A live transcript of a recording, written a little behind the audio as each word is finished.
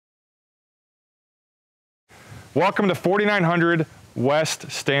Welcome to 4900 West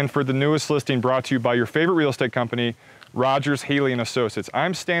Stanford, the newest listing brought to you by your favorite real estate company, Rogers, Healy & Associates.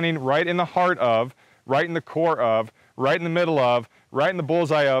 I'm standing right in the heart of, right in the core of, right in the middle of, right in the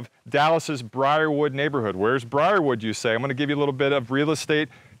bullseye of Dallas's Briarwood neighborhood. Where's Briarwood, you say? I'm gonna give you a little bit of real estate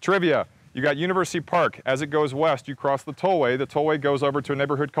trivia. You got University Park. As it goes west, you cross the tollway. The tollway goes over to a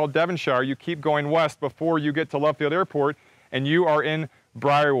neighborhood called Devonshire. You keep going west before you get to Love Field Airport, and you are in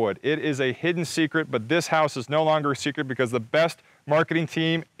Briarwood. It is a hidden secret, but this house is no longer a secret because the best marketing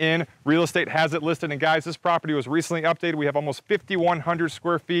team in real estate has it listed. And guys, this property was recently updated. We have almost 5,100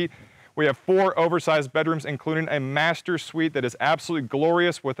 square feet. We have 4 oversized bedrooms, including a master suite that is absolutely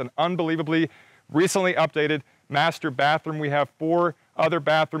glorious with an unbelievably recently updated master bathroom. We have 4 other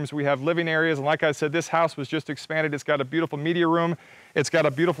bathrooms. We have living areas. And like I said, this house was just expanded. It's got a beautiful media room. It's got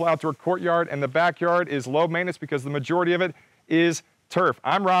a beautiful outdoor courtyard, and the backyard is low maintenance because the majority of it is turf.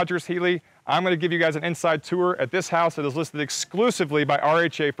 I'm Rogers Healy. I'm going to give you guys an inside tour at this house that is listed exclusively by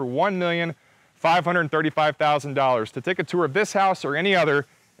RHA for $1,535,000. To take a tour of this house or any other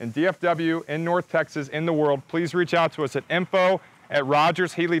in DFW, in North Texas, in the world, please reach out to us at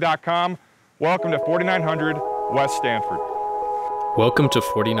info@rogershealy.com. Welcome to 4900 West Stanford. Welcome to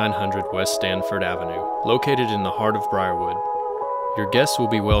 4900 West Stanford Avenue, located in the heart of Briarwood. Your guests will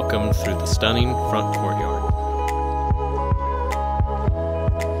be welcomed through the stunning front courtyard.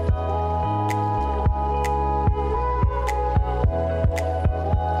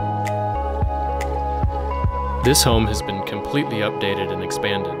 This home has been completely updated and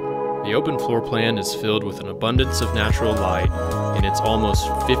expanded. The open floor plan is filled with an abundance of natural light in its almost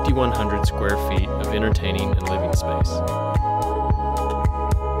 5,100 square feet of entertaining and living space.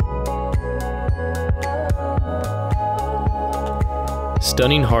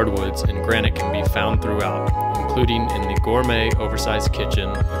 Stunning hardwoods and granite can be found throughout, including in the gourmet oversized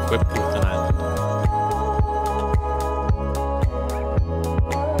kitchen equipped with an island.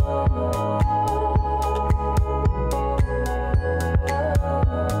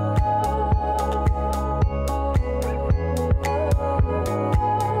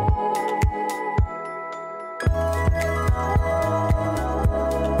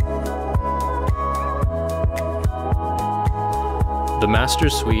 The master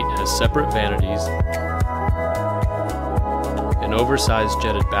suite has separate vanities, an oversized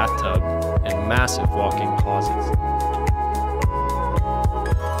jetted bathtub, and massive walk-in closets.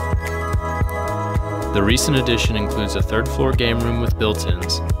 The recent addition includes a third-floor game room with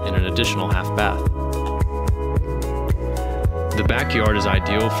built-ins and an additional half bath. The backyard is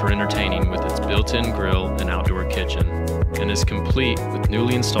ideal for entertaining with its built-in grill and outdoor kitchen, and is complete with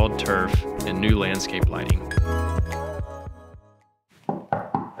newly installed turf and new landscape lighting.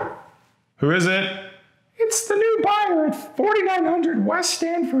 Who is it? It's the new buyer at 4900 West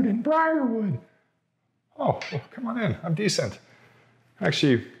Stanford in Briarwood. Oh, well, come on in. I'm decent. I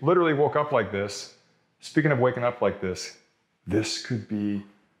actually literally woke up like this. Speaking of waking up like this could be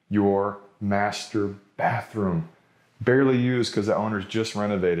your master bathroom. Barely used because the owners just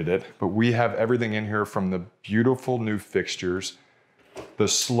renovated it, but we have everything in here from the beautiful new fixtures, the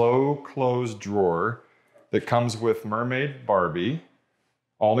slow close drawer that comes with Mermaid Barbie,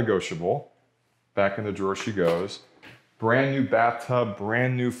 all negotiable. Back in the drawer she goes. Brand new bathtub,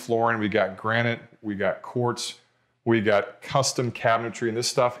 brand new flooring. We got granite, we got quartz, we got custom cabinetry, and this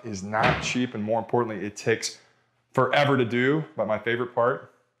stuff is not cheap, and more importantly, it takes forever to do. But my favorite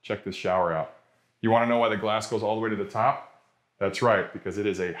part, check this shower out. You wanna know why the glass goes all the way to the top? That's right, because it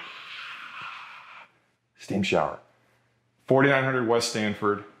is a steam shower. 4900 West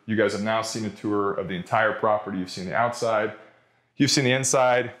Stanford. You guys have now seen a tour of the entire property. You've seen the outside. You've seen the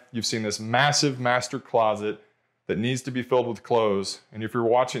inside, you've seen this massive master closet that needs to be filled with clothes. And if you're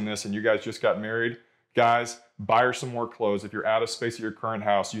watching this and you guys just got married, guys, buy her some more clothes. If you're out of space at your current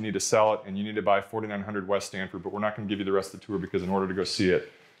house, you need to sell it and you need to buy 4900 West Stanford, but we're not gonna give you the rest of the tour because in order to go see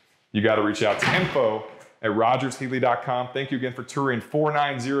it, you gotta reach out to info@rogershealy.com. Thank you again for touring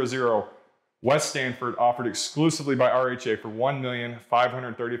 4900 West Stanford, offered exclusively by RHA for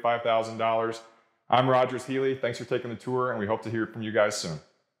 $1,535,000. I'm Rogers Healy. Thanks for taking the tour, and we hope to hear from you guys soon.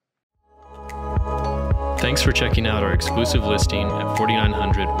 Thanks for checking out our exclusive listing at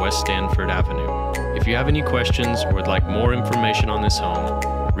 4900 West Stanford Avenue. If you have any questions or would like more information on this home,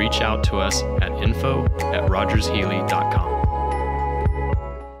 reach out to us at info@rogershealy.com.